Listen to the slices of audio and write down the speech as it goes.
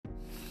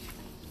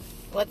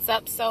What's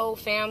up, soul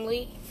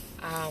family?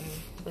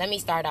 Let me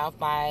start off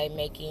by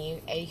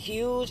making a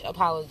huge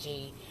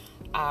apology.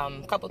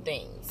 Couple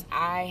things.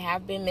 I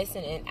have been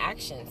missing in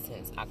action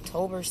since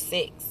October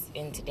 6th,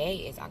 and today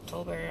is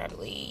October, I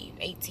believe,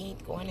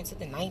 18th, going into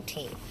the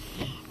 19th.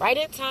 Right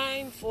in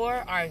time for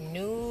our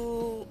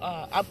new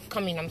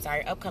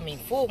upcoming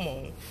full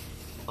moon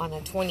on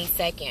the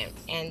 22nd.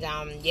 And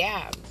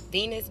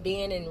Venus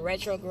being in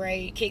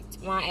retrograde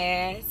kicked my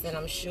ass, and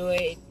I'm sure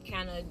it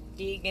kind of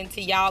dig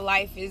into y'all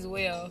life as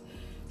well.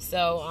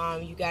 So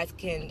you guys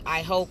can,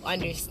 I hope,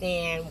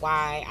 understand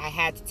why I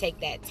had to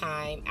take that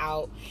time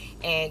out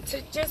and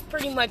to just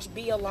pretty much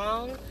be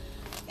alone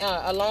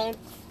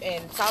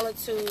in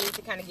solitude,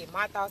 to kind of get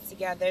my thoughts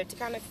together, to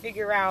kind of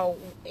figure out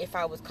if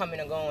I was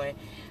coming or going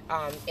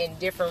in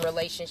different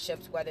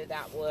relationships, whether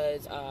that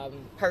was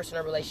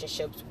personal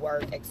relationships,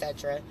 work,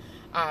 etc.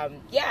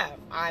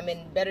 I'm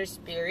in better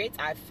spirits.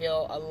 I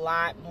feel a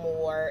lot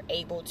more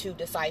able to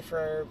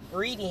decipher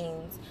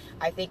readings.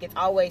 I think it's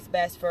always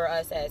best for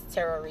us as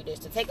tarot readers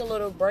to take a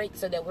little break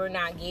so that we're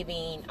not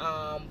giving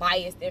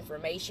biased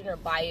information or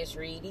biased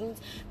readings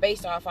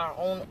based off our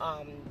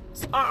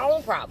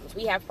own problems.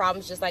 We have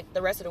problems just like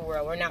the rest of the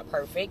world. We're not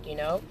perfect, you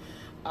know.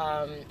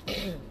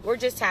 We're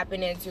just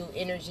tapping into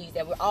energies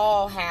that we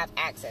all have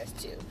access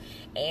to,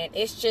 and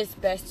it's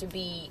just best to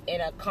be in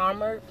a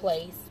calmer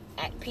place,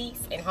 at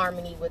peace and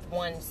harmony with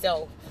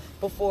oneself,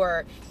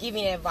 before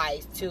giving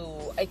advice to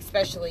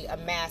especially a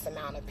mass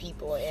amount of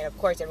people. And of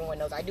course, everyone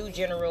knows I do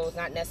generals,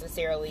 not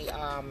necessarily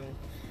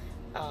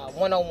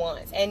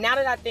one-on-ones. And now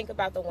that I think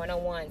about the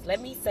one-on-ones,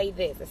 let me say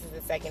this is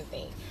the second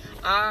thing.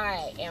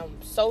 I am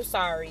so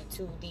sorry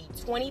to the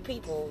 20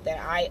 people that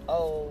I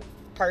owe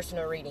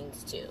personal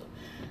readings to.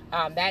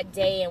 That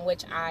day in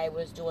which I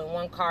was doing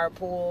one card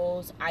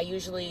pulls, I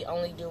usually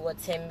only do a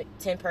 10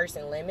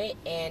 person limit,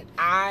 and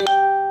I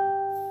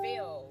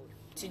failed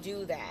to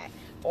do that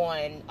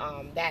on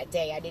that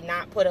day. I did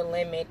not put a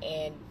limit,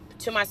 and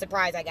to my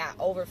surprise, I got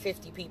over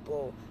 50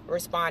 people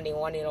responding,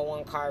 wanting a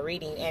one card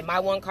reading, and my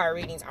one card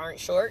readings aren't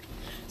short.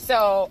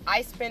 So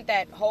I spent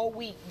that whole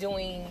week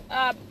doing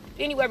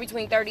anywhere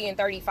between 30 and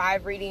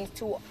 35 readings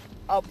to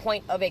a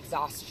point of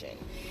exhaustion,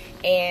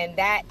 and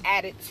that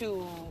added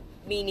to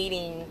me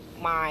needing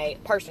my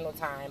personal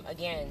time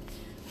again,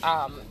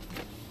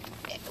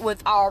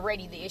 with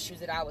already the issues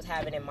that I was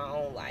having in my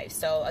own life.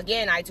 So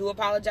again, I do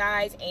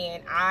apologize,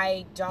 and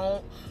I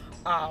don't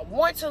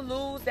want to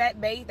lose that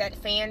base, that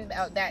fan,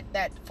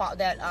 that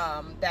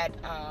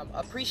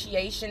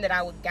appreciation that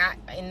I got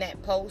in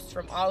that post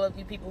from all of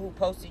you people who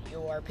posted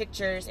your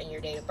pictures and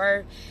your date of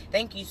birth.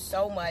 Thank you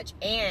so much,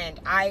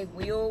 and I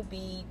will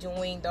be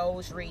doing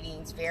those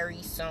readings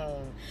very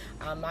soon.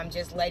 I'm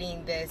just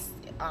letting this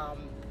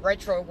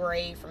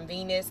retrograde from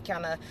Venus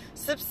kind of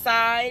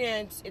subside,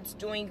 and it's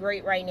doing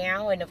great right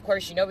now. And of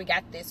course, you know, we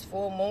got this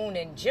full moon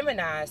in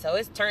Gemini, so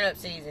it's turn up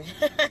season.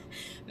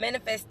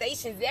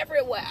 Manifestations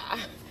everywhere.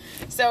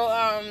 So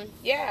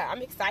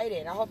I'm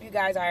excited. I hope you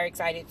guys are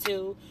excited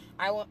too.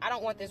 I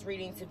don't want this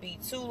reading to be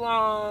too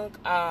long.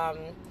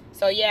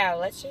 So yeah,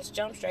 let's just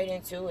jump straight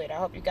into it. I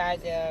hope you guys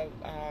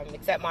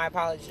accept my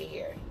apology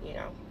here, you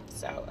know.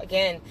 So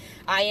again,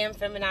 I am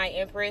Feminine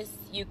Empress.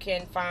 You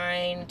can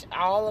find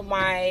all of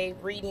my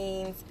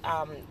readings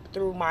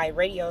through my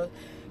radio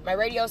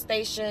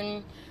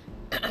station.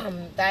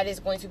 That is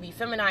going to be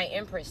Feminine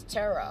Empress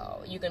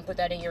Tarot. You can put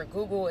that in your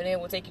Google, and it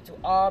will take you to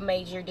all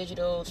major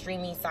digital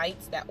streaming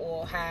sites that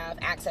will have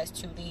access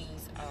to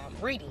these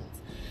readings.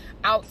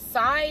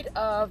 Outside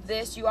of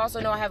this, you also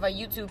know I have a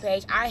YouTube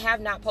page. I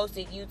have not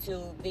posted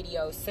YouTube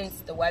videos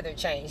since the weather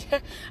changed.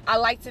 I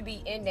like to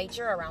be in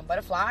nature around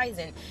butterflies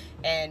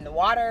and the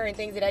water and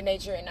things of that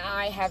nature, and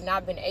I have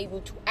not been able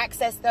to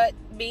access that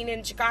being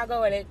in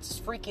Chicago, and it's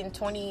freaking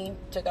 20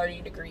 to 30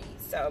 degrees.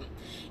 So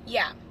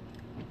yeah,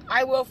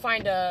 I will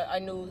find a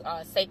new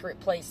sacred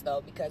place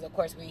though, because of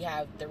course we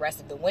have the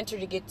rest of the winter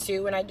to get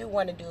to, and I do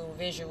want to do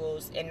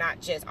visuals and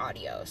not just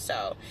audio.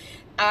 So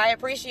I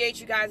appreciate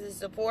you guys'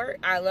 support.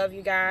 I love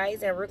you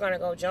guys, and we're going to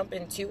go jump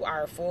into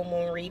our full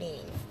moon reading.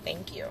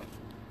 Thank you.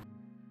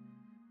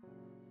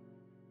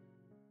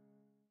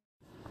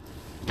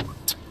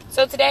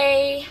 So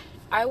today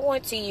I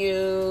want to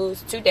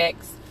use 2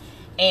 decks,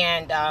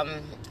 and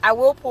I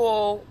will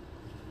pull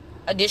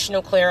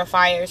additional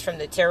clarifiers from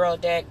the tarot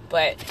deck,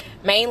 but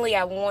mainly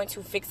I want to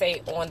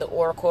fixate on the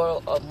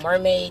Oracle of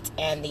Mermaids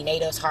and the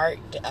Native's Heart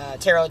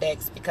tarot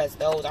decks, because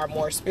those are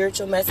more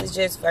spiritual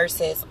messages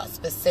versus a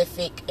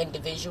specific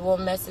individual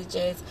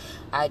messages.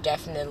 I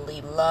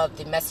definitely love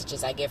the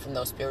messages I get from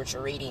those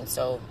spiritual readings,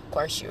 so of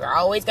course you are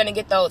always going to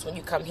get those when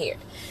you come here.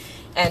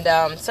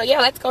 And so yeah,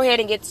 let's go ahead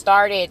and get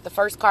started. The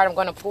first card I'm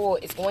going to pull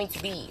is going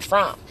to be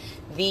from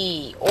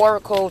the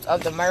Oracles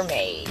of the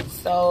Mermaids.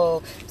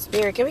 So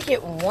Spirit, can we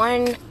get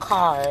one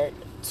card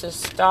to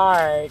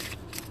start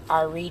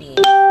our reading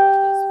for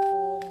this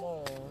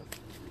full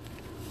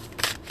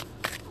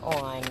moon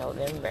on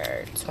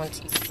November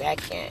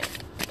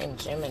 22nd in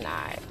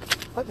Gemini?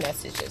 What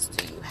messages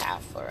do you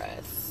have for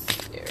us,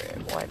 Spirit?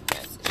 One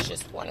message,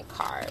 just one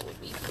card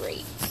would be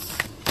great.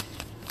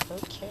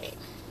 Okay.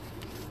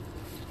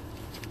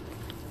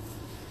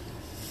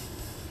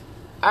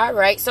 All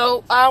right.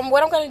 So,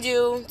 what I'm going to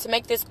do to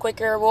make this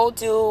quicker, we'll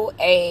do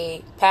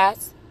a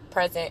past,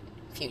 present,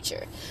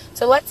 future.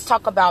 So, let's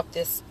talk about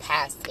this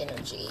past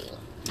energy.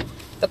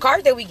 The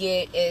card that we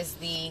get is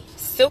the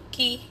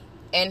Silky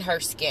in Her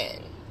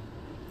Skin.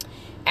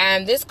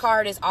 And this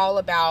card is all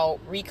about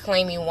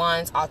reclaiming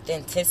one's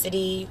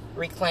authenticity,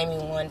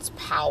 reclaiming one's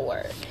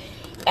power.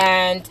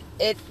 And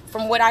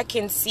from what I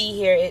can see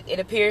here, it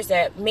appears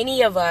that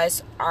many of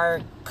us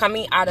are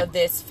coming out of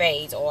this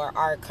phase, or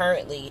are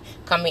currently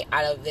coming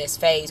out of this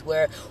phase,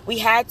 where we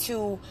had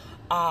to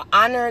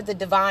honor the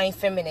divine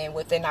feminine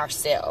within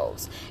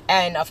ourselves.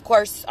 And of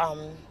course,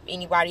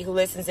 anybody who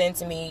listens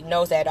into me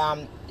knows that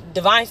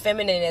divine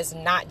feminine is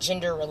not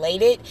gender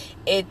related.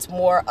 It's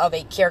more of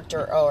a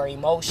character or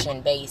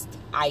emotion based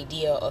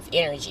idea of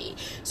energy.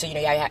 So, you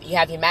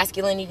have your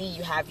masculinity,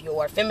 you have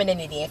your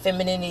femininity, and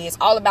femininity is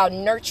all about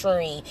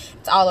nurturing.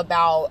 It's all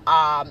about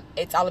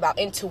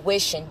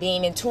intuition,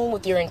 being in tune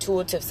with your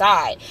intuitive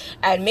side.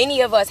 And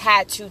many of us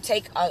had to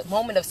take a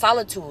moment of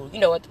solitude,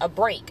 a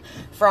break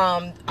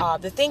from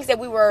the things that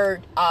we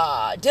were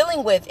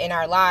dealing with in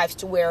our lives,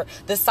 to where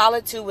the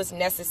solitude was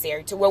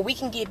necessary, to where we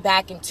can get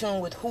back in tune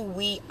with who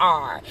we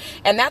are.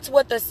 And that's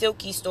what the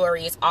Silky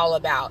story is all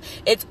about.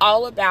 It's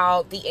all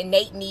about the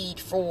innate need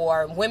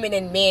for women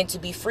and men to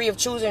be free of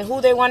choosing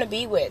who they want to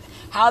be with,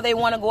 how they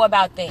want to go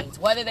about things,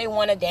 whether they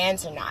want to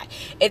dance or not.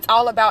 It's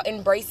all about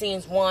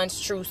embracing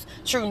one's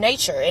true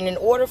nature. And in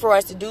order for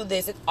us to do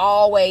this, it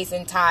always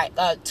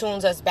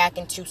tunes us back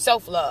into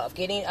self-love,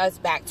 getting us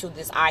back to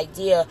this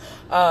idea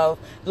of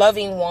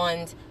loving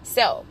one's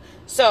self.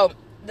 So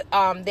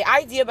the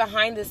idea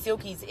behind the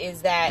Silkies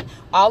is that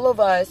all of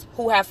us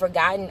who have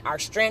forgotten our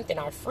strength and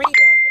our freedom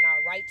and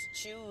our right to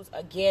choose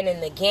again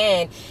and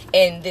again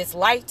in this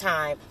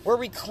lifetime, we're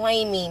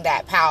reclaiming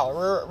that power,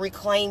 we're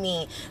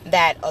reclaiming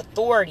that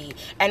authority,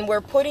 and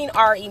we're putting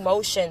our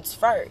emotions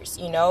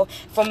first.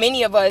 For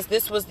many of us,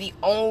 this was the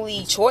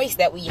only choice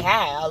that we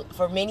had.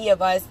 For many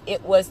of us,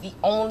 it was the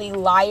only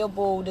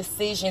liable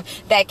decision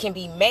that can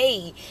be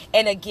made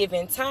in a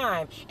given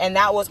time, and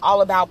that was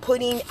all about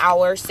putting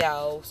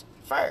ourselves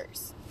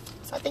first.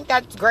 So I think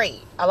that's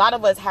great. A lot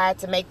of us had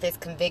to make this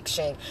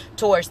conviction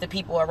towards the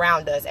people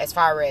around us as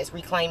far as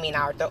reclaiming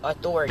our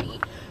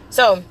authority.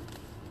 So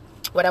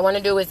what I want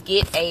to do is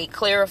get a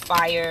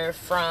clarifier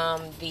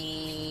from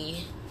the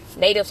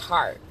Native's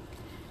Heart.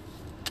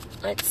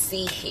 Let's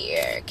see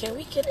here. Can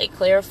we get a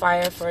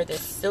clarifier for the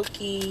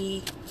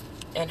Silky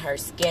and Her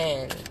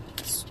Skin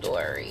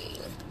story?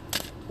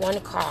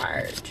 One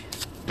card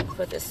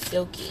for the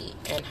Silky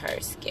and Her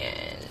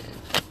Skin.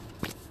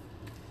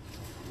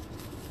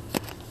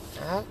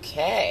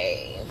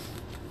 Okay.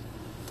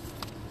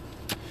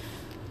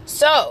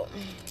 So,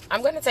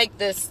 I'm going to take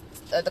the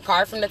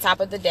card from the top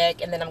of the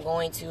deck, and then I'm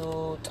going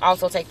to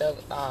also take the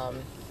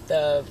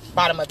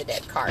bottom of the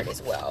deck card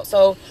as well.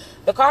 So,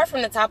 the card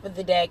from the top of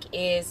the deck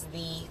is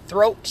the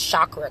Throat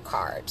Chakra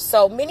card.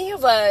 So, many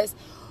of us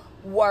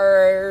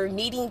were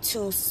needing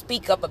to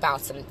speak up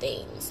about some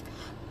things.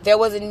 There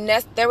was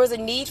a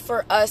need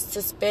for us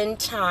to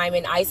spend time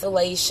in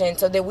isolation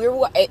so that we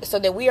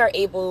are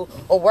able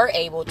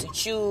to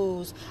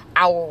choose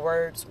our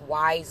words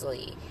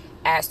wisely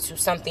as to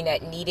something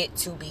that needed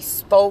to be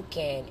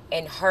spoken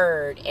and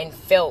heard and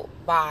felt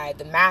by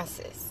the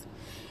masses.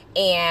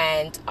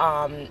 And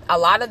a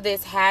lot of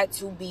this had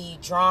to be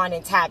drawn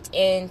and tapped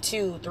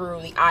into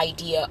through the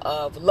idea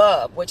of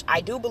love, which I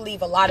do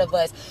believe a lot of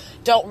us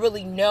don't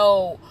really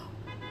know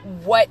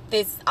what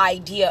this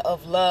idea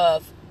of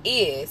love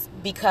is,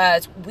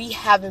 because we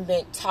haven't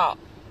been taught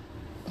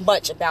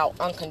much about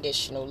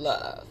unconditional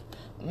love.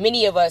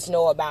 Many of us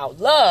know about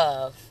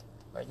love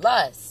or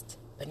lust,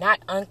 but not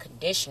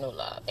unconditional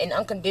love. And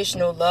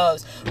unconditional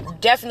love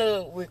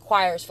definitely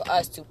requires for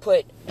us to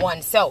put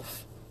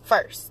oneself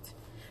first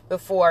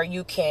before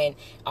you can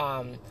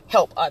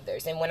help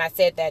others. And when I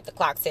said that, the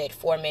clock said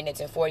 4 minutes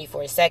and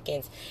 44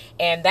 seconds.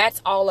 And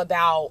that's all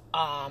about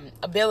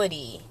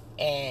ability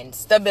and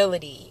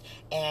stability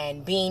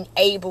and being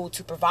able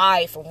to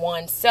provide for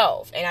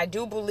oneself. And I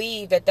do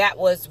believe that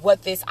was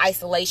what this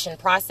isolation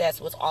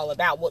process was all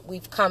about, what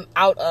we've come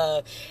out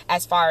of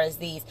as far as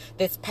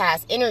this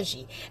past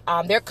energy.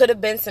 There could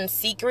have been some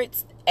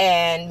secrets,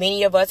 and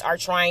many of us are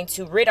trying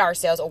to rid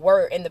ourselves, or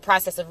we're in the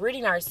process of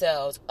ridding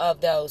ourselves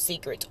of those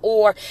secrets.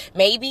 Or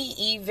maybe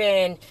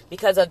even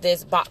because of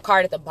this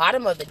card at the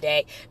bottom of the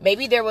deck,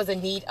 maybe there was a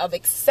need of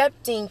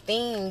accepting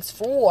things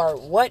for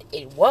what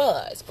it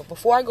was. But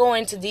before I go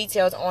into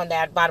details on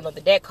that bottom of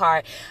the deck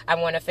card, I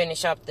want to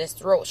finish up this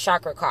Throat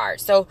Chakra card.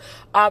 So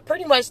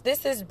pretty much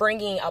this is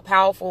bringing a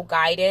powerful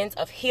guidance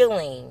of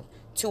healing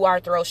to our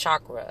throat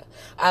chakra,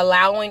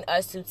 allowing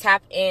us to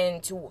tap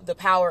into the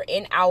power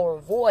in our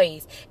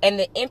voice and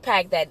the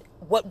impact that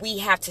what we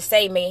have to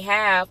say may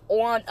have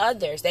on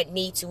others that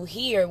need to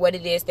hear what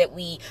it is that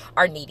we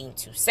are needing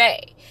to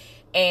say.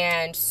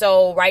 And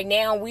so right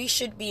now we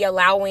should be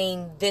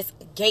allowing this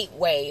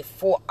gateway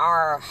for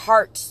our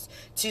hearts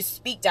to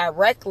speak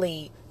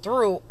directly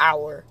through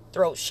our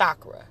throat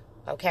chakra.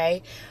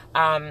 Okay.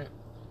 A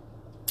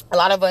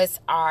lot of us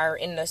are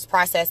in this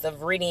process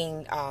of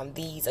ridding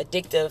these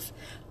addictive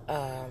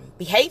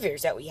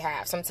behaviors that we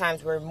have.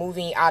 Sometimes we're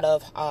moving out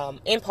of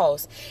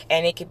impulse,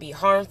 and it could be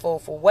harmful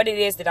for what it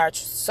is that our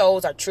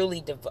souls are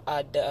truly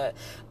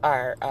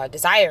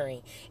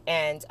desiring.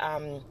 And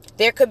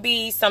there could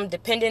be some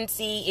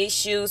dependency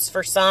issues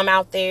for some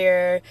out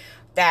there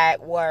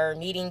that were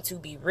needing to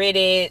be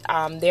ridded.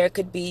 There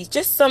could be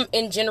just some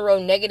in general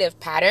negative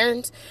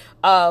patterns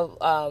of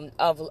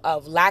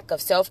lack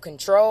of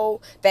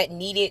self-control that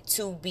needed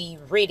to be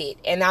ridded.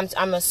 And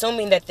I'm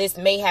assuming that this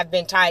may have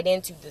been tied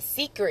into the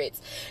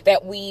secrets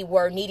that we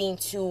were needing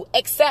to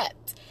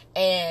accept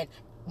and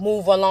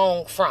move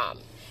along from.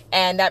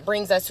 And that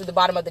brings us to the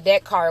bottom of the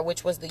deck card,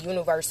 which was the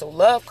Universal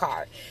Love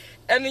card.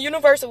 And the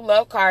Universal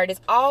Love card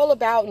is all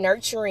about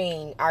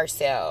nurturing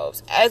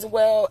ourselves as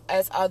well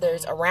as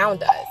others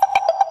around us.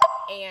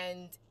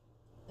 And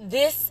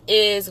this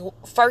is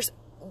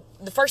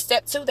the first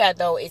step to that,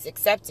 though, is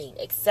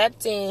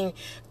accepting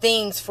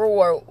things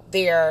for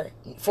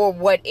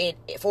what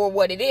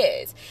it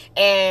is.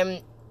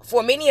 And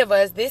for many of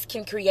us, this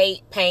can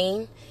create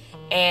pain,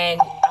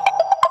 and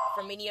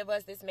for many of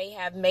us, this may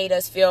have made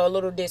us feel a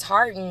little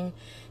disheartened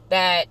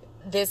that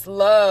this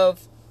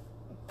love,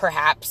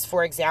 perhaps,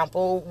 for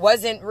example,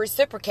 wasn't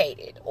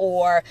reciprocated,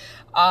 or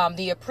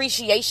the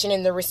appreciation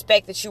and the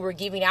respect that you were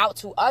giving out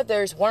to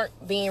others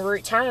weren't being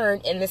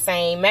returned in the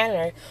same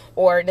manner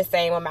or the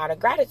same amount of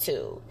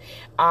gratitude.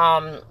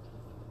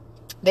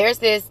 There's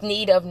this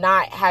need of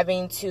not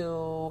having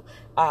to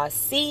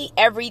see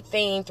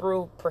everything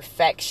through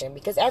perfection,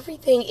 because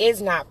everything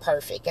is not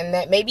perfect, and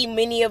that maybe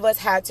many of us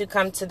had to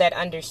come to that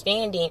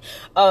understanding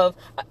of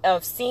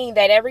seeing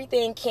that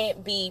everything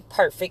can't be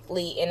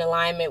perfectly in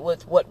alignment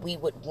with what we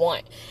would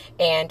want.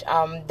 And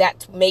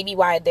that's maybe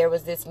why there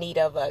was this need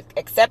of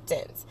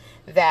acceptance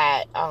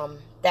that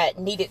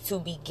needed to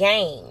be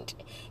gained.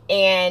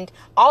 And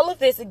all of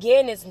this,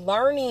 again, is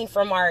learning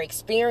from our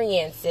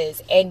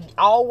experiences and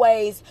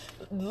always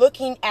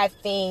looking at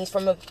things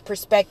from a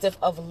perspective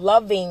of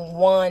loving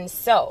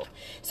oneself.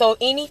 So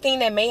anything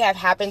that may have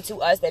happened to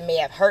us that may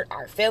have hurt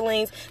our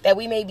feelings, that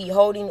we may be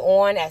holding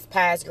on as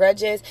past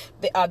grudges,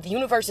 the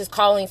universe is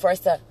calling for us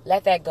to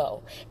let that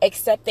go.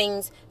 Accept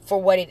things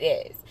for what it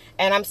is.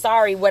 And I'm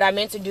sorry, what I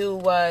meant to do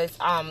was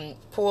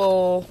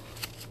pull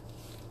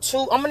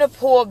two. I'm going to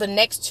pull the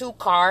next two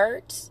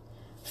cards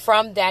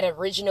from that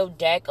original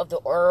deck of the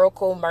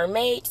Oracle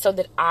Mermaid, so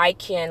that I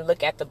can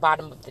look at the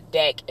bottom of the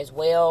deck as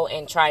well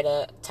and try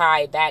to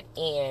tie that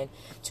in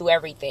to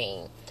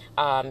everything.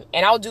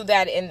 And I'll do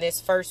that in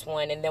this first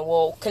one, and then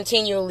we'll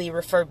continually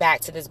refer back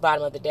to this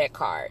bottom of the deck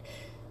card.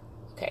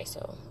 Okay,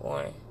 so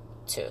 1,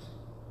 2.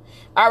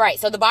 All right,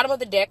 so the bottom of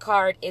the deck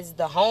card is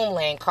the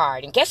Homeland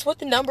card. And guess what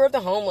the number of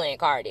the Homeland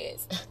card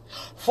is?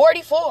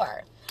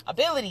 44.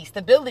 Ability,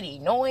 stability,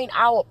 knowing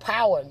our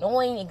power,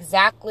 knowing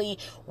exactly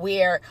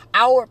where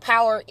our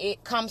power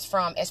it comes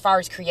from as far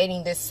as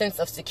creating this sense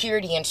of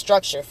security and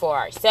structure for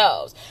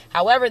ourselves.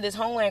 However, this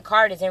Homeland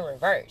card is in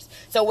reverse.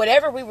 So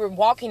whatever we were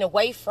walking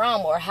away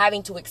from or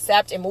having to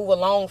accept and move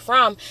along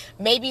from,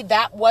 maybe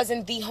that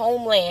wasn't the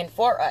homeland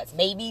for us.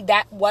 Maybe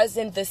that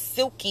wasn't the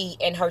Silky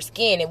in her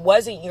skin. It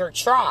wasn't your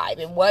tribe.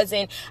 It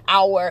wasn't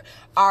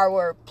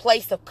our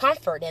place of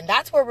comfort. And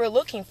that's what we're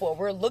looking for.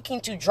 We're looking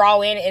to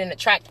draw in and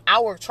attract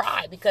our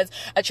tribe, because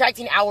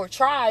attracting our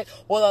tribe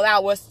will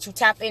allow us to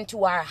tap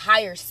into our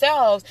higher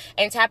selves,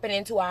 and tapping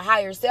into our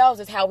higher selves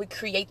is how we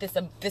create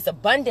this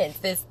abundance,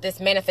 this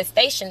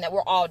manifestation that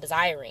we're all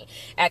desiring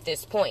at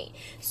this point.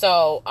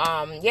 So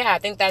I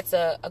think that's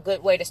a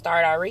good way to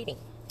start our reading.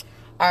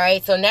 All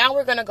right, so now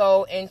we're going to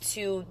go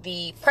into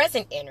the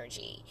present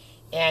energy.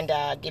 And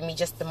give me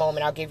just a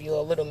moment. I'll give you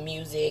a little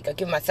music. I'll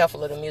give myself a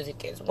little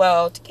music as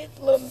well to get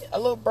a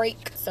little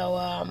break.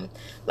 So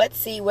let's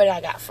see what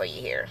I got for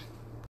you here.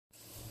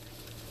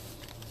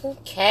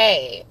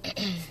 Okay,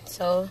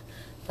 so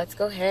let's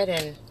go ahead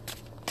and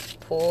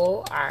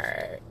pull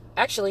our...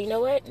 Actually, you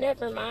know what?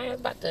 Never mind. I'm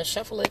about to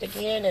shuffle it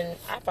again, and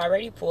I've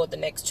already pulled the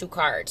next two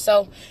cards.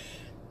 So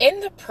in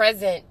the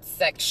present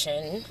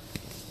section,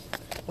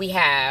 we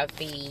have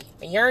the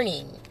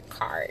Yearning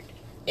card.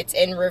 It's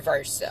in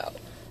reverse, though.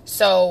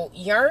 So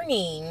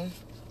yearning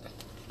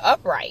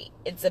upright,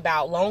 it's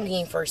about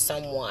longing for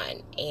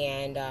someone,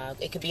 and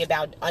it could be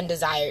about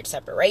undesired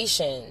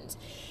separations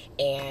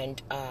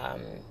and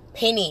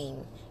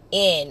pinning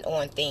in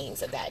on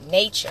things of that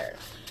nature.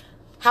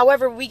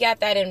 However, we got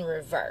that in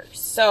reverse.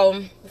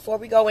 So before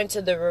we go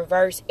into the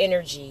reverse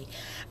energy,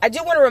 I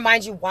do want to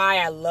remind you why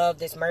I love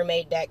this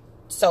mermaid deck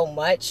so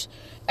much.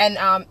 And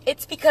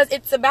it's because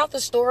it's about the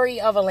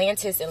story of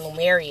Atlantis and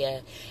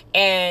Lemuria.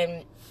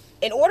 And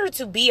in order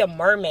to be a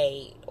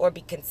mermaid or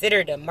be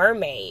considered a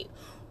mermaid,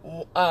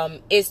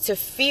 is to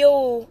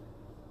feel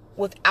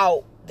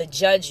without the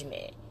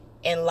judgment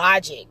and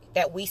logic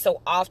that we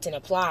so often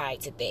apply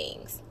to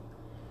things.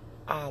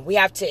 We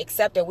have to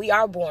accept that we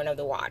are born of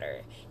the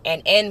water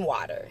and in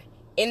water,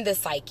 in the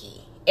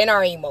psyche, in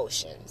our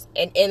emotions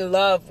and in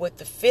love with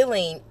the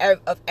feeling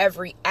of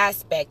every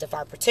aspect of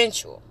our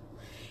potential.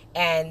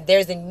 And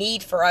there's a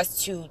need for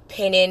us to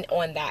pin in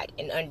on that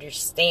and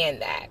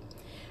understand that.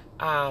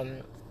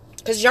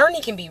 Because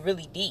journey can be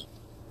really deep.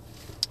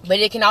 But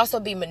it can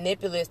also be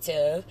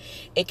manipulative.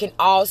 It can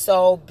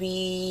also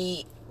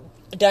be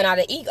done out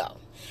of ego.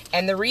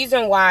 And the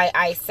reason why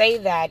I say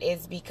that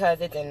is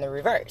because it's in the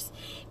reverse.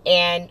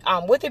 And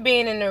with it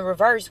being in the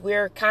reverse,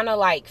 we're kind of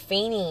like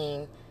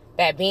fiending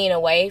that being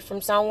away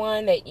from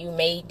someone that you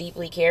may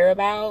deeply care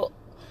about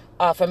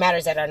for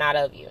matters that are not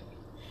of you.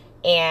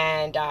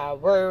 And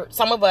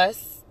some of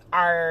us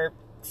are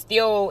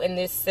still in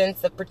this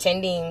sense of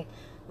pretending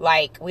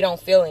like we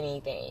don't feel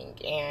anything,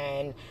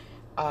 and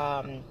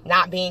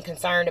not being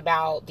concerned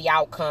about the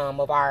outcome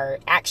of our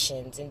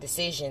actions and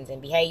decisions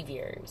and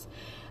behaviors.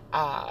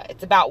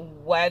 It's about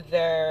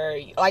whether,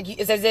 like,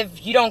 it's as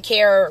if you don't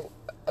care.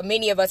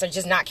 Many of us are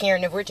just not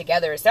caring if we're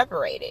together or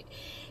separated.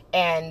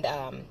 And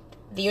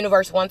the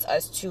universe wants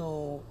us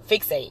to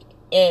fixate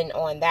in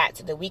on that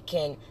so that we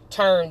can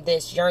turn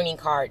this yearning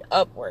card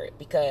upward,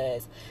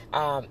 because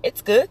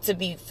it's good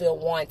to feel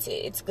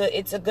wanted.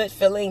 It's a good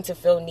feeling to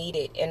feel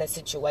needed in a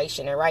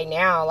situation. And right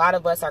now, a lot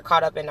of us are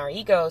caught up in our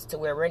egos to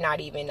where we're not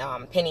even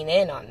pinning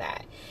in on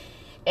that.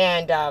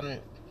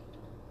 And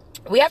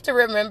we have to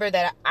remember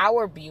that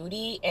our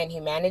beauty and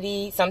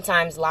humanity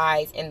sometimes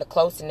lies in the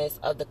closeness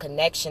of the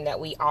connection that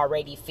we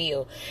already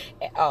feel,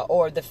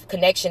 or the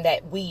connection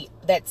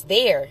that's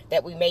there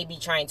that we may be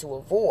trying to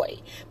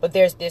avoid. But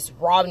there's this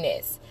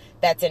rawness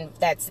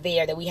that's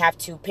there that we have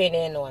to pin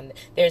in on.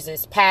 There's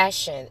this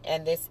passion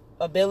and this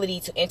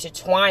ability to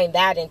intertwine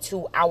that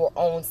into our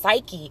own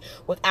psyche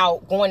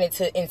without going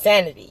into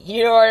insanity.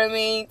 You know what I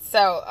mean?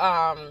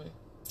 So,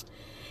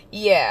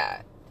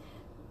 yeah.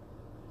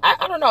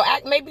 I don't know.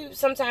 Maybe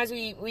sometimes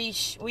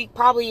we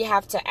probably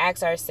have to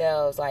ask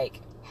ourselves,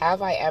 like,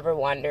 have I ever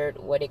wondered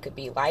what it could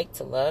be like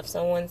to love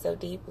someone so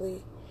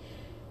deeply?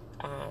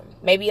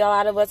 Maybe a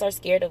lot of us are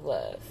scared of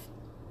love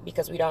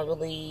because we don't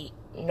really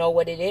know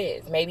what it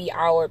is. Maybe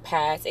our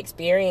past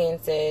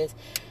experiences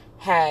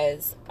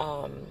has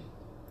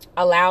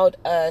allowed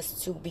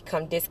us to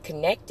become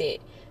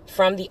disconnected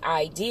from the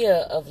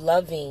idea of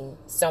loving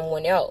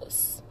someone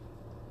else,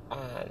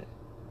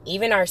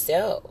 even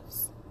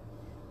ourselves.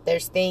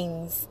 There's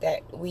things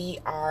that we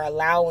are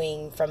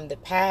allowing from the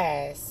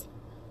past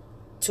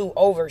to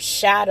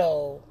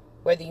overshadow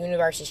where the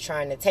universe is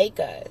trying to take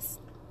us.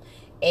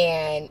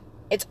 And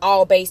it's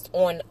all based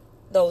on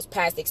those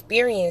past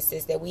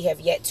experiences that we have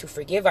yet to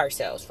forgive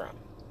ourselves from.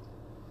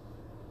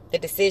 The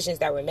decisions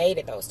that were made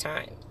at those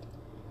times.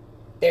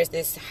 There's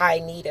this high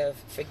need of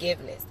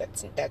forgiveness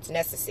that's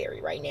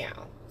necessary right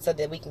now so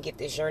that we can get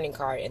this yearning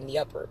card in the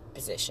upper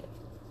position.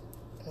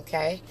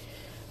 Okay?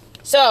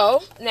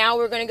 So, now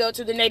we're going to go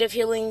to the Native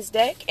Healings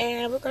deck,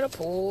 and we're going to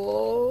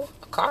pull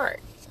a card.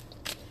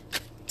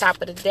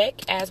 Top of the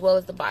deck, as well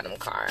as the bottom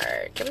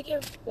card. Can we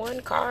give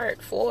one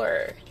card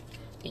for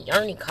the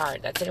yearning card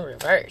that's in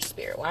reverse,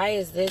 Spirit? Why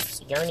is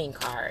this yearning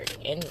card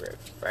in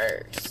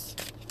reverse?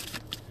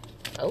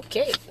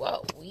 Okay,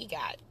 well, we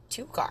got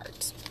 2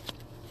 cards.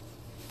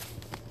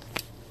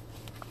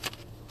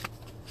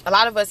 A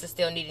lot of us are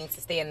still needing to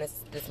stay in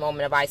this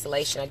moment of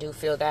isolation. I do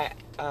feel that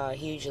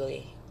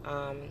hugely.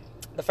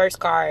 The first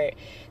card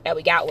that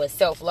we got was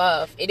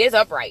self-love. It is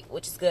upright,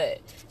 which is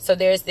good. So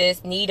there's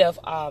this need of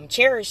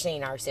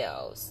cherishing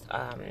ourselves,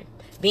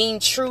 being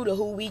true to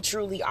who we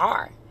truly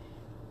are,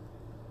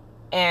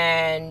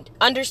 and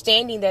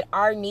understanding that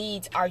our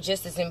needs are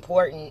just as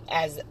important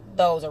as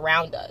those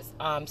around us.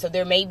 So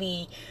there may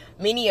be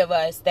many of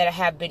us that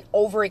have been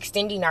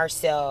overextending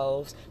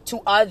ourselves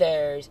to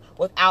others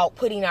without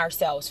putting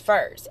ourselves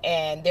first.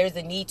 And there's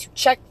a need to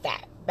check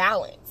that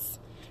balance,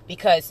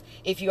 because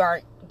if you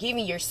aren't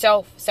giving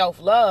yourself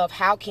self-love,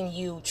 how can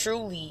you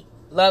truly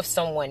love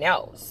someone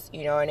else?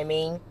 You know what I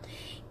mean?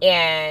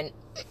 And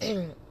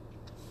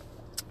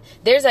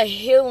there's a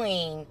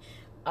healing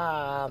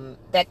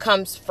that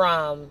comes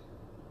from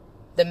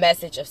the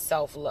message of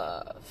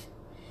self-love.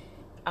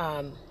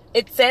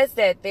 It says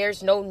that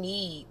there's no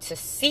need to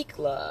seek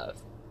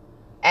love,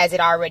 as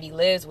it already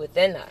lives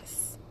within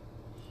us.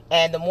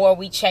 And the more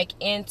we check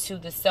into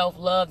the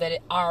self-love that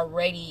it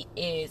already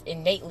is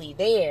innately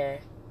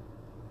there,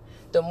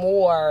 the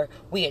more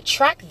we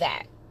attract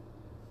that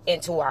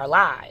into our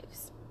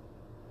lives.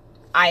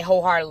 I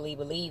wholeheartedly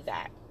believe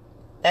that.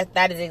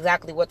 That is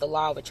exactly what the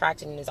law of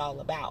attraction is all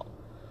about.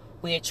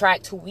 We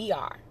attract who we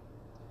are.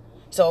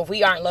 So if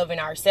we aren't loving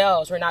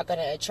ourselves, we're not going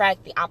to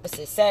attract the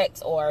opposite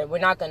sex, or we're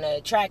not going to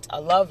attract a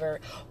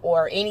lover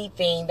or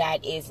anything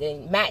that is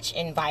in match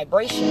in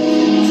vibration.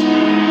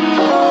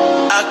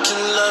 I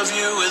can love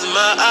you with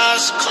my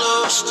eyes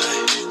closed.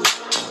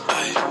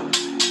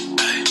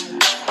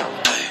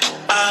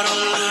 I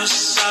don't lose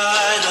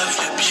sight of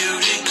your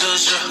beauty,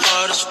 'cause your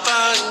heart is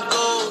fine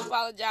gold. I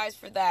apologize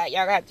for that.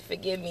 Y'all gonna have to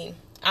forgive me.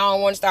 I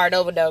don't want to start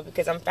over though,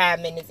 because I'm 5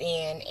 minutes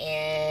in,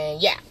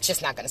 and yeah, it's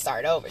just not gonna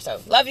start over.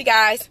 So love you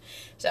guys.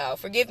 So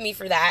forgive me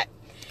for that.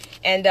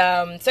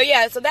 And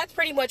so that's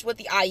pretty much what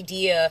the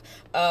idea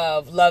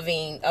of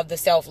the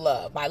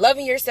self-love. By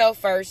loving yourself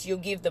first, you'll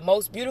give the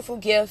most beautiful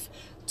gift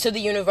to the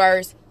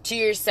universe, to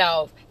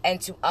yourself,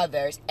 and to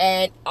others,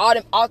 and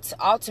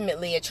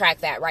ultimately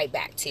attract that right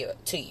back to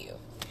you.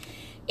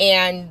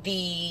 And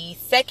the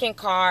second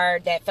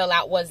card that fell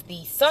out was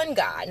the Sun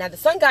God. Now, the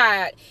Sun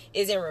God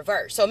is in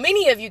reverse. So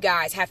many of you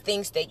guys have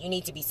things that you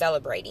need to be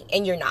celebrating,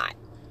 and you're not.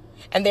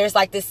 And there's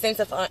like this sense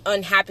of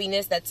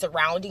unhappiness that's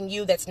surrounding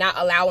you, that's not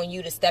allowing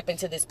you to step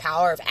into this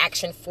power of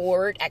action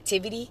forward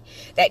activity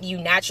that you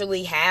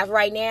naturally have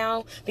right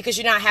now, because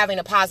you're not having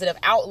a positive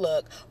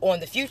outlook on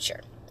the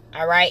future.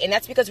 All right. And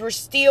that's because we're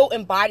still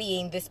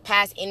embodying this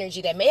past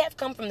energy that may have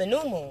come from the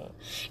new moon.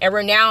 And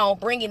we're now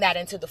bringing that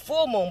into the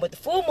full moon. But the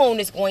full moon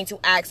is going to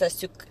ask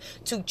us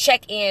to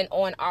check in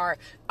on our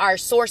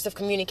source of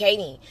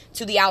communicating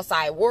to the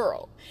outside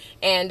world.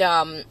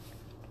 And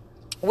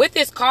with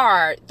this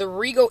card, the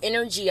regal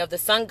energy of the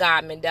Sun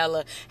God,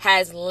 Mandela,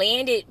 has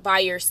landed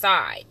by your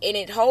side. And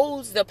it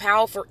holds the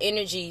powerful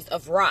energies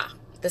of Ra,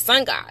 the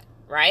Sun God.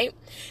 Right?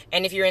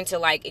 And if you're into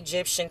like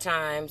Egyptian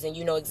times, and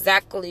you know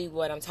exactly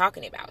what I'm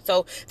talking about.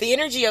 So the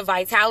energy of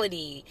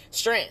vitality,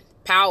 strength,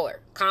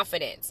 power,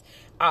 confidence,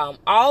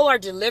 all are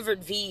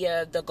delivered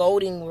via the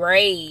golden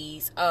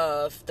rays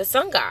of the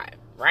Sun God,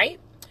 right?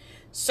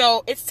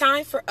 So it's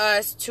time for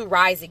us to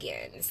rise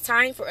again. It's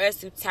time for us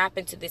to tap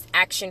into this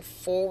action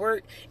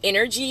forward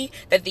energy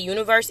that the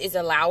universe is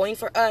allowing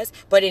for us.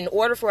 But in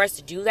order for us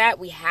to do that,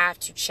 we have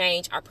to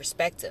change our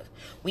perspective.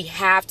 We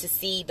have to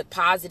see the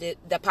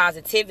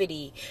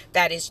positivity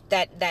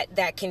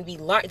that can be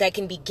learned, that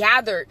can be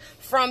gathered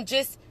from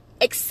just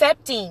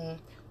accepting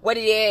what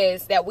it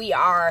is that we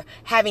are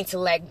having to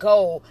let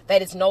go,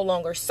 that is no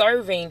longer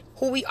serving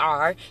who we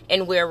are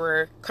and where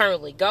we're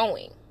currently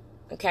going.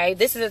 Okay,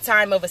 this is a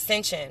time of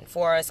ascension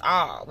for us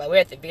all. Like, we're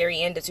at the very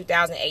end of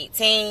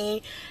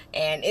 2018,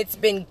 and it's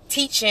been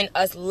teaching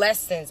us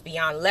lessons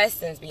beyond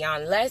lessons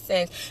beyond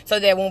lessons,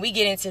 so that when we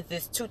get into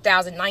this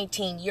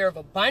 2019 year of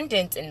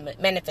abundance and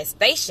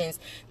manifestations,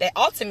 that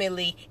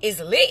ultimately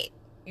is lit.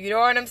 You know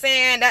what I'm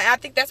saying? I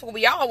think that's what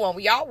we all want.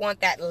 We all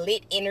want that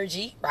lit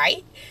energy,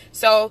 right?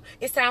 So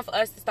it's time for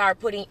us to start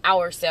putting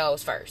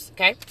ourselves first,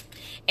 okay?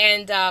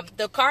 And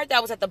the card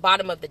that was at the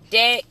bottom of the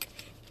deck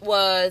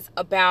was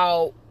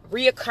about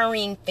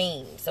reoccurring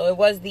themes. So it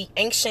was the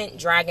ancient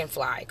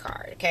dragonfly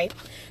card. Okay,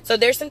 so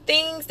there's some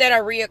things that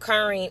are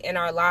reoccurring in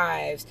our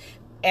lives,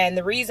 and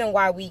the reason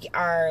why we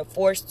are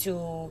forced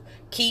to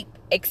keep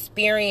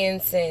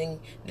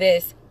experiencing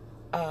this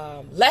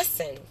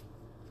lesson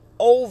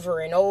over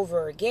and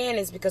over again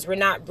is because we're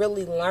not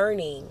really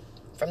learning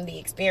from the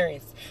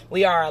experience.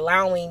 We are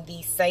allowing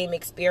these same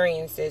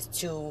experiences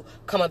to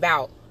come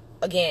about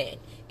again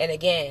and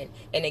again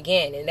and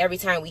again, and every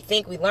time we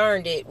think we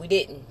learned it, we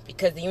didn't,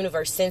 because the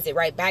universe sends it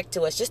right back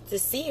to us just to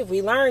see if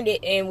we learned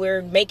it, and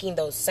we're making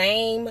those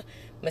same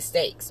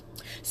mistakes.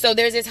 So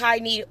there's this high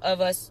need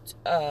of us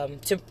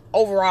to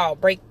overall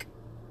break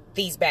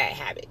these bad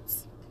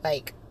habits.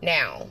 Like,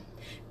 now,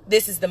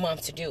 this is the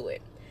month to do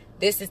it.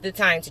 This is the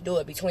time to do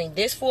it. Between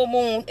this full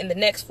moon and the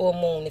next full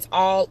moon, it's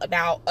all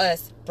about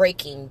us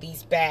breaking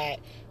these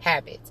bad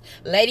habits,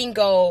 letting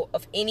go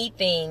of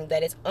anything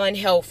that is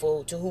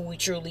unhelpful to who we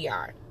truly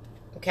are.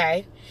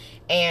 Okay?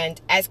 And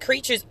as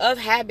creatures of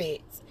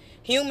habits,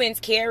 humans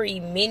carry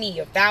many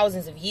of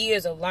thousands of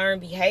years of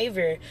learned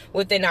behavior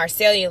within our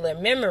cellular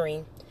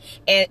memory.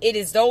 And it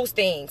is those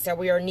things that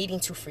we are needing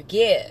to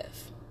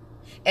forgive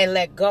and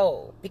let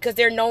go, because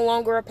they're no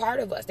longer a part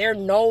of us. They're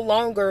no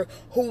longer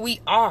who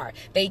we are.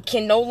 They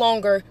can no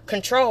longer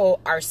control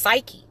our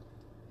psyche.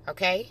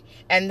 Okay?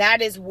 And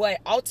that is what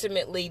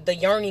ultimately the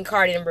yearning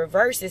card in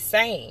reverse is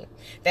saying,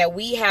 that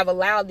we have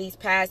allowed these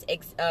past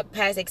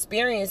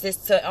experiences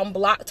to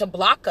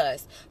block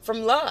us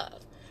from love,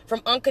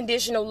 from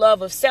unconditional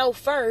love of self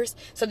first,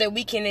 so that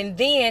we can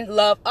then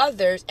love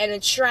others and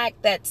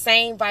attract that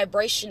same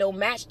vibrational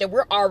match that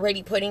we're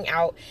already putting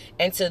out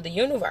into the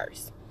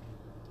universe.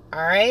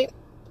 All right?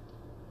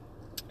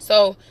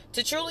 So,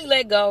 to truly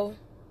let go,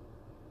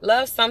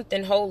 love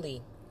something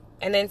holy,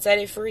 and then set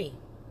it free.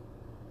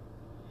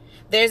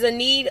 There's a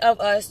need of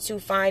us to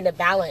find a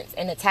balance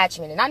and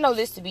attachment. And I know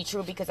this to be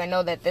true because I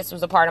know that this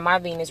was a part of my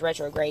Venus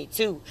retrograde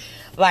too.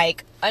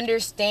 Like,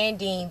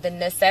 understanding the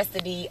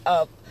necessity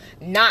of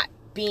not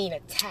being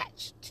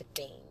attached to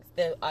things.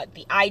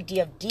 The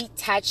idea of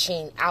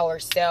detaching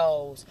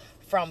ourselves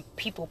from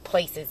people,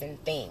 places,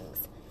 and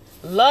things.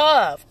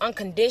 Love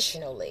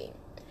unconditionally.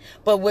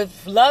 But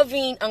with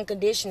loving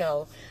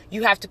unconditional,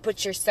 you have to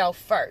put yourself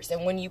first.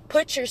 And when you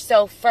put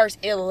yourself first,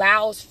 it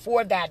allows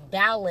for that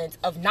balance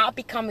of not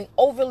becoming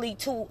overly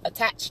too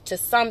attached to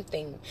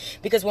something.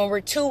 Because when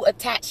we're too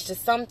attached to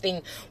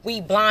something,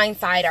 we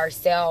blindside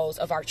ourselves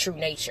of our true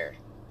nature.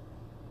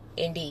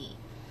 Indeed.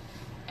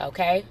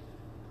 Okay?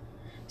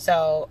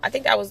 So I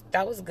think that was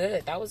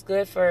good. That was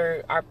good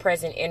for our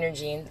present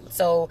energy. And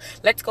so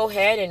let's go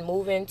ahead and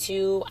move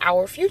into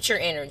our future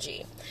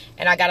energy.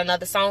 And I got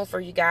another song for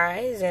you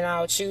guys, and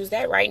I'll choose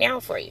that right now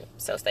for you.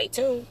 So stay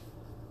tuned.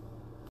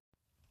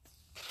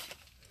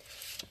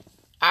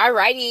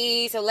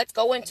 Alrighty, so let's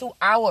go into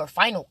our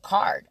final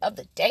card of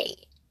the day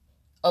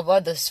of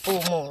this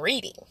full moon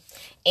reading.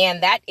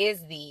 And that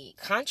is the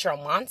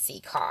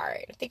Contromancy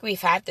card. I think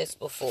we've had this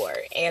before.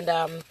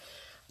 And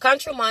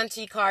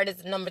Contromancy card is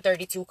the number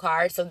 32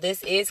 card. So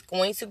this is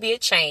going to be a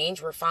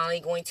change. We're finally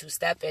going to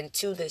step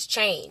into this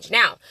change.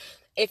 Now,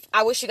 if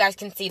I wish you guys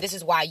can see, this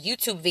is why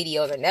YouTube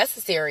videos are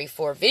necessary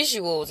for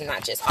visuals and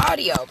not just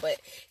audio. But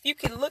if you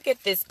can look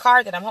at this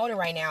card that I'm holding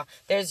right now,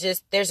 there's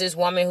this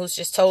woman who's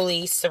just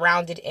totally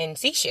surrounded in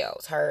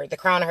seashells. The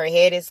crown of her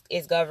head is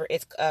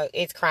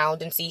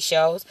crowned in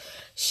seashells.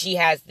 She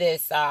has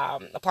this a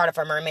part of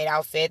her mermaid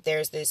outfit.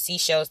 There's this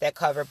seashells that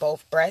cover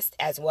both breasts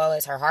as well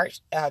as her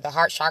heart, the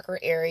heart chakra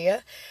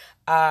area.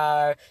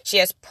 She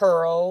has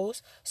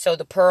pearls. So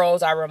the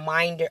pearls are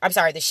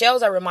the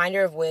shells are a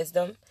reminder of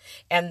wisdom,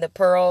 and the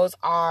pearls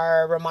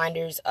are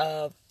reminders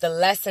of the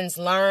lessons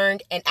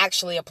learned and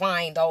actually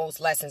applying those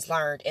lessons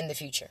learned in the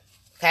future.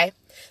 Okay?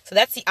 So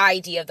that's the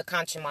idea of the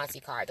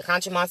Contromancy card. The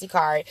Contromancy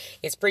card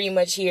is pretty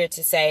much here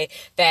to say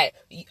that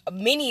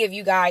many of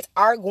you guys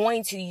are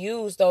going to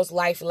use those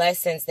life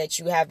lessons that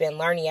you have been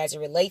learning as it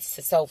relates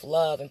to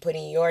self-love and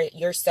putting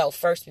yourself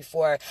first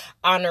before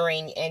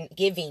honoring and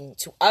giving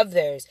to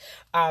others.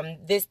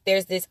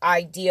 There's this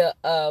idea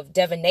of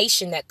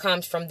divination that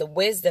comes from the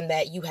wisdom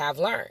that you have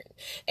learned.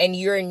 And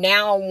you're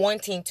now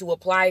wanting to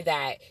apply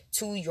that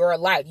to your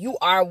life. You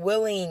are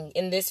willing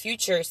in this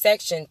future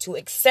section to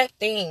accept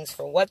things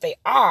for what they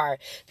are,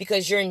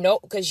 because you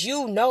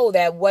know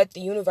that what the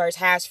universe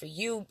has for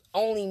you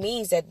only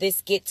means that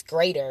this gets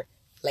greater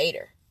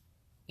later.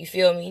 You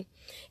feel me?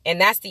 And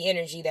that's the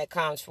energy that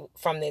comes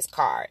from this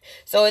card.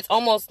 So it's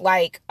almost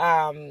like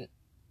really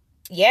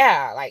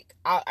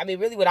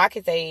what I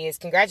could say is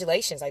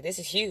congratulations. Like, this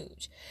is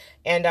huge.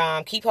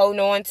 And keep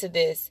holding on to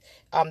this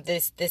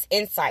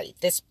insight,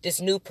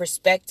 this new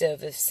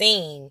perspective of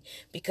seeing,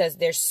 because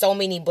there's so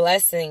many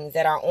blessings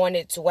that are on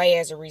its way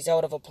as a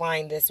result of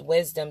applying this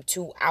wisdom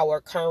to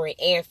our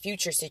current and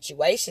future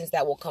situations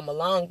that will come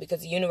along, because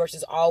the universe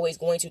is always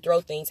going to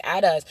throw things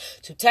at us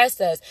to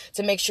test us,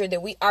 to make sure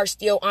that we are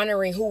still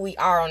honoring who we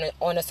are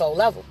on a soul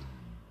level.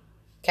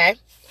 Okay?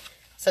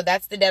 So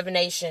that's the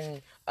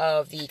divination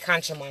of the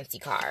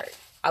Contromancy card.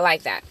 I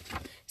like that.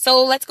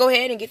 So let's go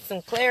ahead and get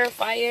some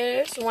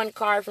clarifiers. One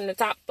card from the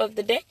top of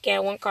the deck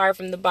and one card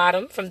from the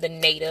bottom from the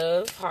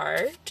Native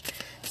Heart.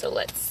 So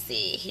let's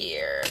see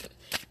here.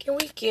 Can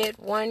we get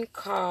one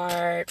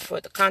card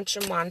for the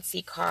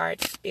Contromancy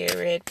card,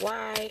 Spirit?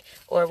 Why?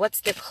 Or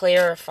what's the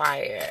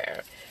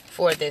clarifier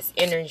for this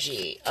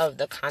energy of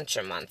the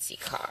Contromancy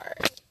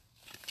card?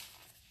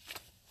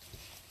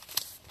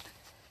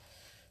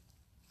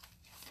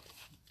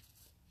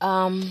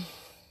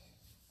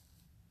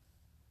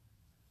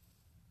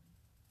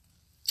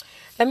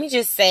 Let me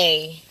just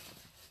say,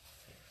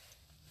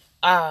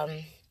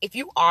 if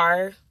you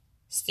are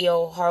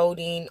still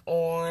holding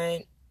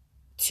on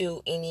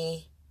to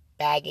any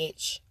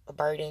baggage or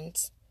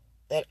burdens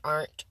that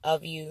aren't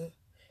of you,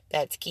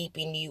 that's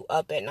keeping you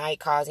up at night,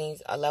 causing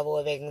a level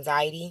of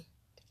anxiety,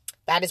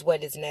 that is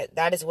what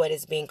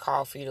is being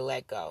called for you to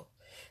let go.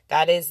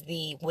 That is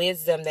the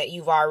wisdom that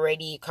you've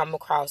already come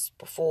across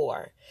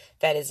before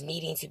that is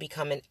needing to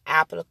become an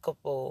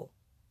applicable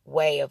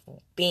way of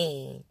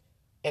being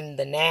in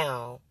the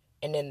now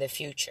and in the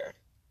future.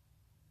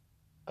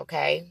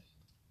 Okay?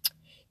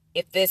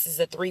 If this is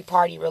a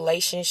 3-party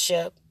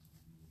relationship,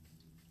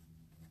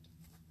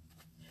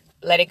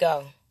 let it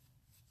go.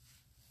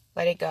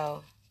 Let it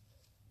go.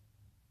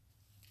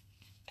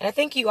 And I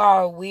think you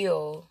all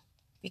will,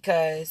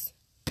 because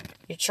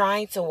you're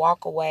trying to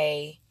walk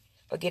away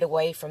or get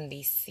away from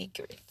these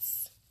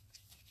secrets.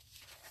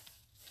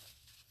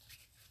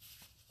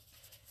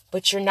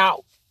 But you're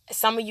not,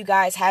 some of you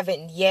guys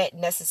haven't yet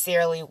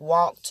necessarily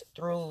walked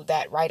through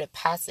that rite of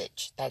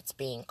passage that's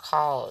being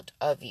called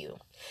of you.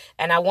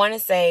 And I want to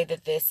say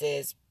that this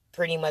is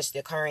pretty much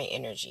the current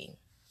energy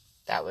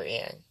that we're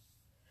in,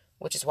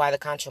 which is why the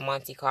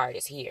Contromancy card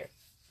is here.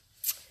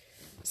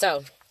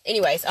 So,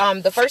 anyways,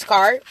 the first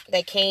card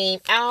that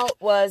came out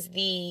was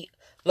the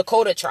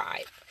Lakota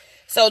tribe.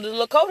 So the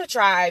Lakota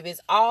tribe is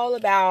all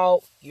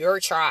about your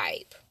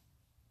tribe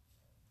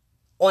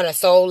on a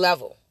soul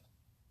level,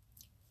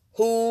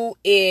 who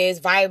is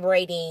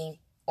vibrating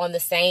on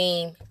the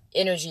same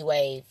energy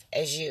wave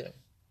as you.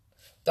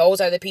 Those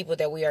are the people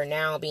that we are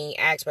now being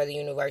asked by the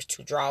universe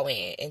to draw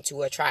in and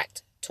to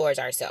attract towards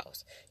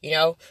ourselves. You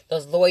know,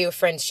 those loyal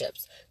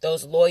friendships,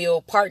 those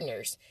loyal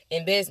partners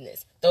in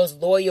business, those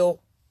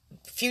loyal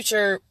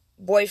future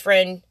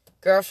boyfriend,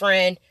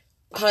 girlfriend,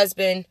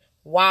 husband,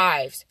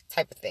 wives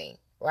type of thing,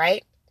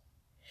 right?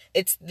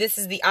 This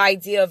is the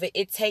idea of it.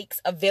 It takes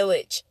a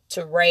village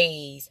to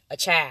raise a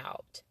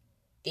child.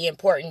 The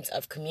importance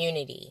of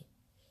community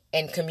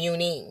and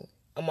communing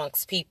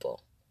amongst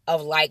people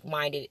of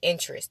like-minded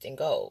interests and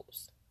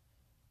goals.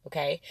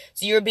 Okay?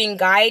 So you're being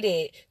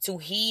guided to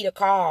heed a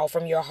call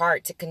from your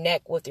heart to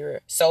connect with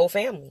your soul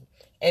family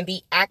and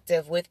be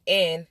active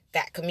within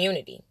that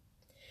community.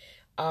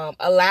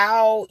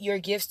 Allow your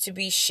gifts to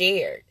be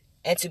shared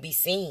and to be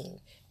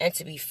seen and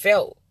to be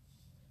felt.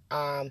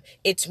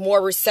 It's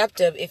more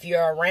receptive if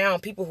you're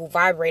around people who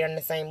vibrate on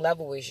the same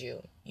level as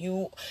you.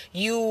 You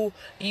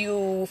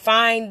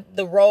find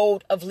the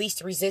road of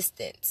least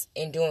resistance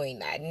in doing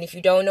that. And if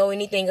you don't know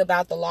anything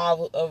about the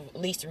law of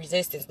least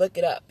resistance, look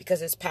it up,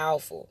 because it's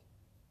powerful.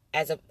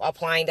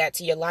 Applying that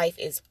to your life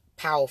is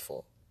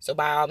powerful. So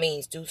by all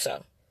means, do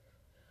so.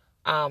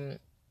 The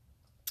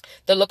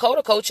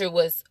Lakota culture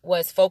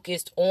was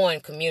focused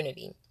on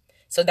community.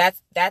 So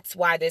that's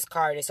why this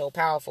card is so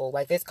powerful.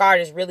 Like, this card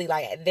is really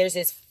like, there's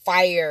this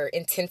fire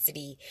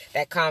intensity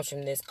that comes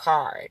from this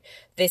card.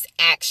 This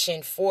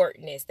action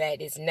forwardness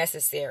that is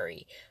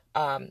necessary,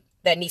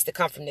 that needs to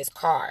come from this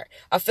card.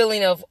 A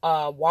feeling of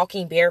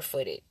walking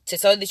barefooted,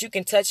 so that you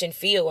can touch and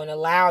feel and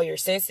allow your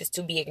senses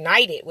to be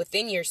ignited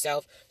within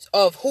yourself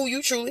of who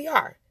you truly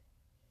are.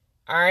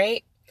 All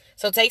right?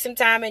 So take some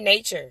time in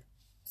nature.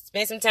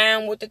 Spend some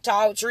time with the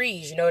tall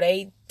trees.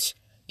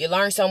 You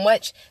learn so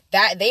much.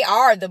 That they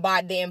are the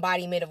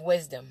embodiment of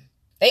wisdom.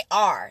 They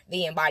are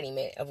the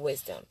embodiment of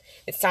wisdom.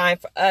 It's time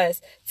for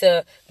us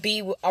to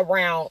be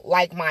around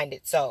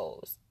like-minded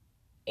souls.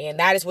 And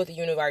that is what the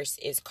universe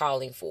is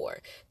calling for.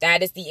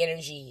 That is the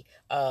energy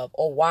of,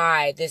 or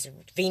why this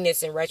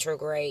Venus in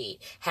retrograde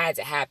had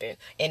to happen,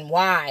 and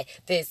why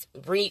this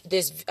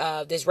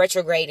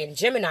retrograde in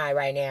Gemini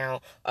right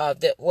now,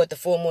 with the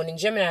full moon in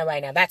Gemini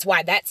right now. That's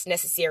why that's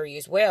necessary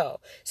as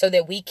well, so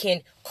that we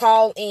can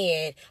call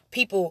in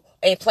people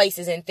and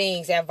places and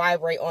things that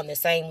vibrate on the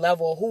same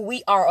level, who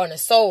we are on a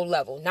soul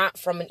level, not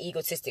from an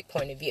egotistic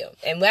point of view.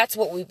 And that's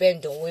what we've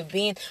been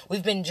doing.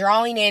 We've been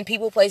drawing in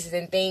people, places,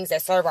 and things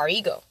that serve our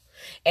ego,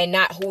 and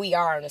not who we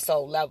are on a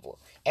soul level.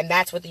 And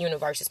that's what the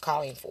universe is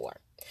calling for.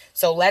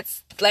 So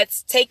let's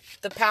take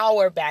the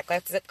power back.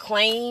 Let's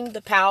claim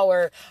the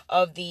power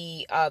of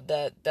the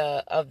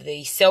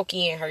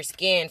Silky in her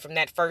skin from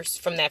that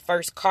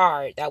first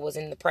card that was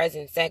in the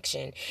present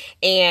section,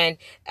 and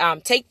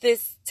take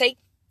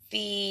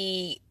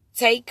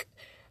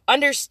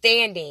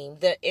understanding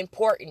the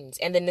importance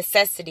and the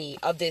necessity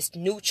of this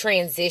new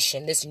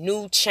transition, this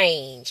new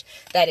change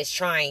that is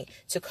trying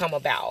to come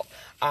about.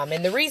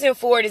 And the reason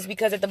for it is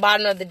because at the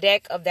bottom of the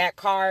deck of that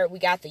card, we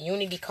got the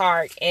Unity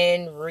card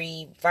in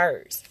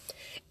reverse.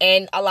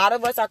 And a lot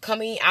of us are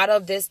coming out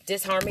of this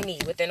disharmony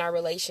within our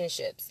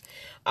relationships.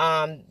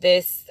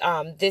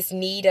 This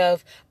need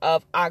of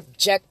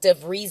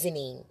objective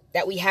reasoning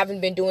that we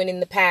haven't been doing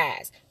in the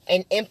past,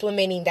 and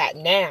implementing that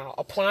now,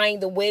 applying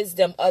the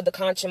wisdom of the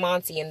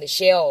Conchamansi and the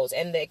shells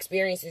and the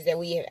experiences that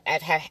we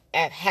have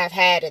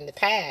had in the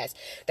past,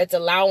 that's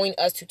allowing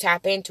us to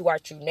tap into our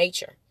true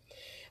nature.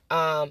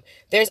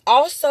 There's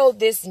also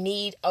this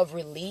need of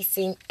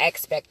releasing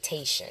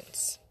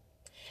expectations.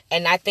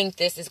 And I think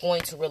this is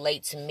going to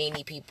relate to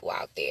many people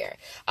out there.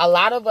 A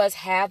lot of us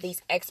have these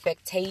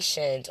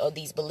expectations or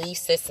these belief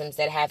systems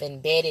that have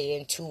embedded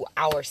into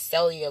our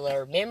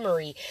cellular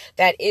memory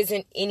that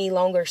isn't any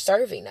longer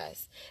serving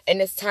us.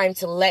 And it's time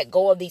to let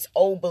go of these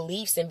old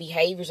beliefs and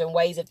behaviors and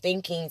ways of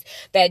thinking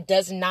that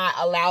does not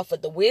allow for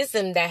the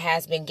wisdom that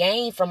has been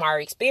gained from our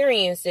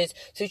experiences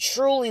to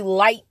truly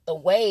light the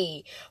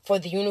way for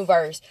the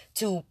universe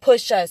to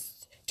push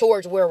us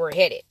towards where we're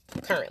headed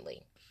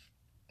currently.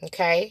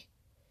 Okay?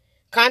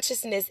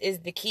 Consciousness is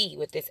the key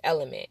with this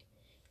element.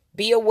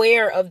 Be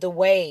aware of the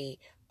way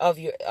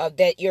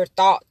that your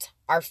thoughts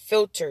are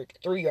filtered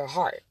through your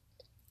heart.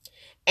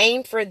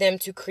 Aim for them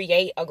to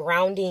create a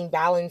grounding,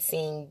 balance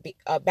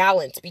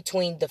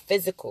between the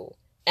physical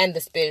and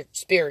the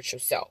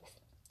spiritual self.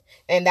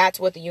 And that's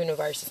what the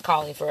universe is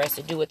calling for us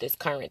to do at this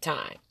current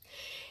time.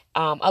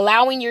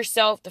 Allowing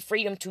yourself the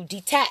freedom to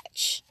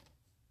detach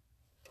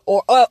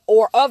or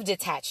of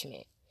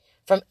detachment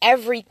from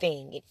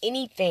everything and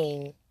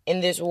anything in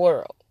this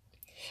world,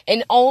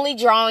 and only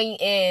drawing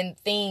in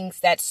things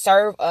that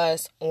serve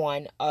us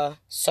on a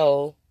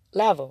soul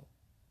level.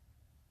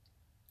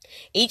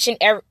 Each and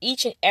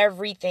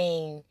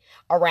everything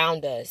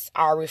around us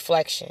are a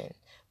reflection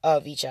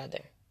of each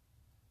other.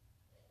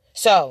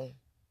 So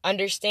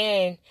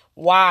understand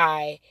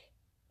why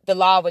the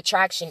law of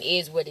attraction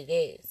is what it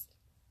is.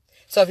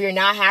 So if you're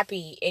not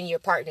happy in your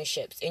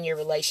partnerships, in your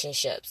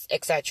relationships,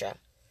 etc.,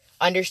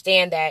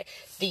 understand that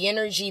the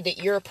energy that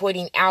you're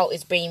putting out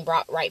is being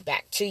brought right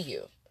back to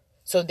you.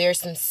 So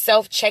there's some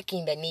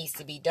self-checking that needs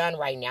to be done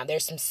right now.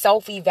 There's some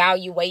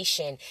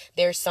self-evaluation.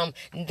 There's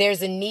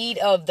a need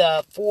of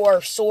the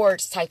Four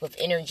Swords type of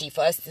energy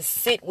for us to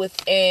sit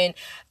within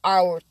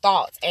our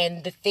thoughts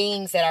and the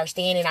things that are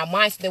staying in our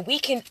minds, so that we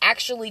can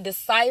actually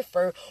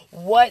decipher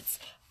what's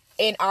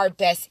in our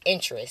best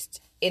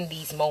interest in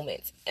these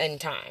moments in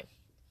time.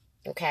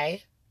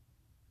 Okay?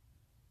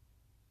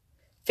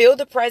 Feel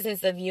the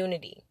presence of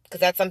unity, because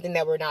that's something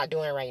that we're not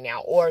doing right now,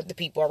 or the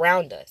people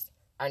around us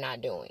are not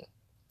doing.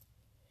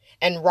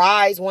 And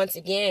rise once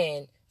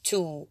again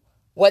to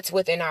what's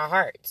within our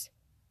hearts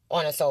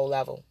on a soul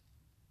level,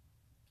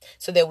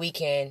 so that we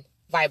can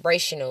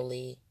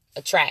vibrationally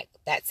attract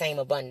that same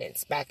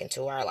abundance back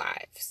into our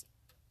lives.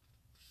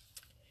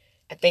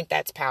 I think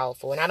that's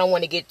powerful. And I don't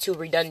want to get too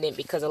redundant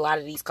because a lot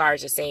of these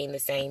cards are saying the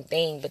same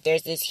thing. But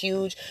there's this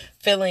huge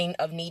feeling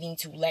of needing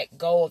to let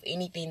go of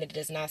anything that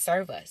does not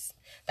serve us.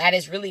 That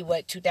is really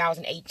what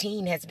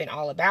 2018 has been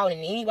all about.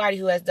 And anybody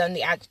who has done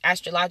the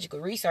astrological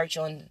research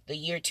on the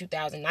year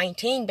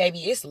 2019,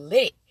 baby, it's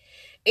lit.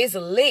 It's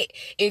lit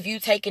if you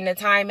taking the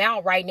time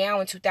out right now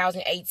in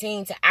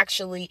 2018 to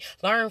actually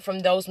learn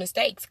from those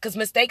mistakes. Because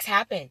mistakes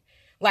happen.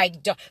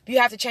 Like, you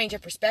have to change your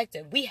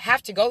perspective. We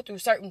have to go through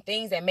certain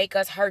things that make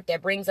us hurt,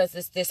 that brings us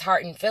this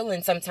disheartened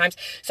feeling sometimes,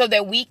 so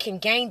that we can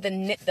gain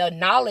the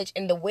knowledge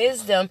and the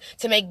wisdom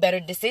to make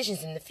better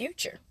decisions in the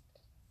future.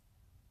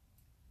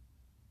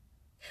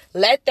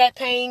 Let that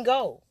pain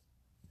go.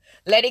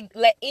 Let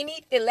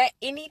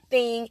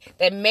anything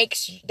that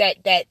makes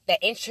that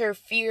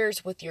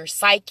interferes with your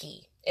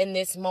psyche in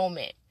this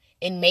moment,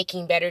 in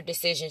making better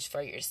decisions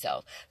for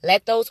yourself.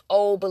 Let those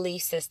old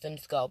belief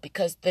systems go,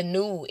 because the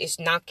new is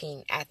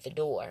knocking at the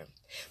door.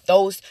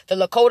 The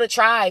Lakota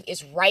tribe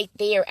is right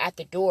there at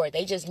the door.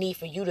 They just need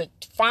for you to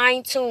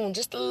fine tune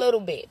just a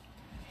little bit.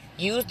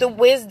 Use the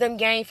wisdom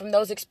gained from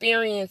those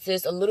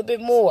experiences a little bit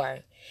more.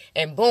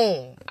 And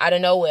boom, out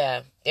of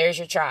nowhere, there's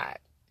your tribe.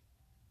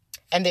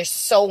 And there's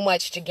so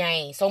much to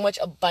gain, so much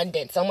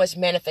abundance, so much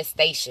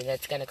manifestation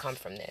that's going to come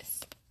from this.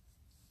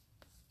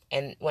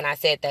 And when I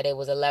said that, it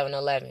was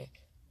 11:11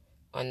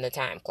 on the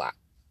time clock.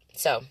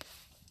 So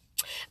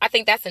I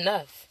think that's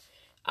enough.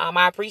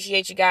 I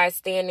appreciate you guys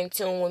staying in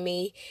tune with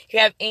me. If you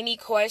have any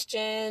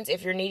questions,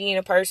 if you're needing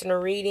a personal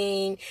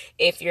reading,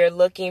 if you're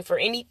looking for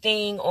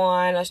anything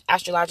on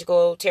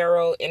astrological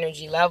tarot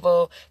energy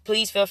level,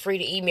 please feel free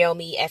to email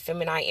me at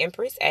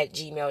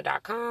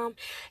feminineempress@gmail.com.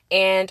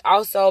 And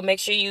also make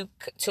sure you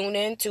tune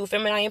in to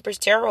Feminine Empress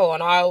Tarot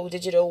on all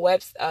digital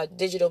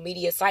digital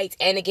media sites.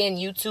 And again,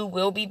 YouTube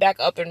will be back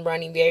up and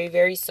running very,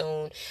 very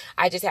soon.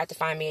 I just have to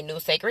find me a new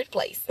sacred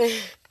place.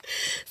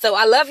 So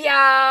I love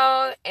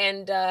y'all,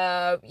 and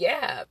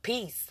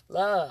peace,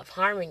 love,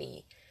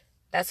 harmony.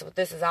 That's what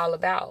this is all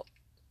about.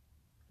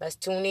 Let's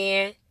tune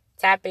in,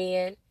 tap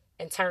in,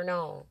 and turn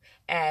on,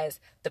 as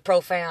the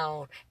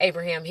profound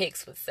Abraham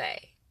Hicks would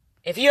say.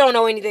 If you don't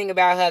know anything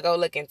about her, go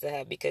look into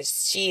her,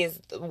 because she is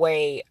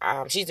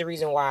she's the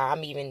reason why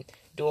I'm even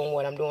doing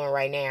what I'm doing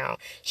right now.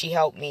 She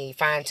helped me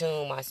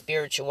fine-tune my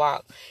spiritual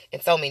walk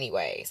in so many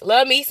ways.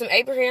 Love me some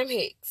Abraham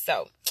Hicks.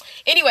 So,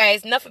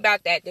 anyways, enough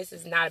about that. This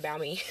is not about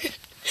me.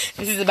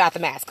 This is about the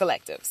Mass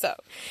Collective. So,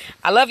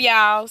 I love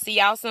y'all. See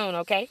y'all soon,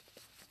 okay?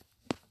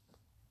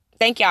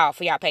 Thank y'all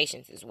for y'all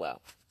patience as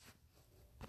well.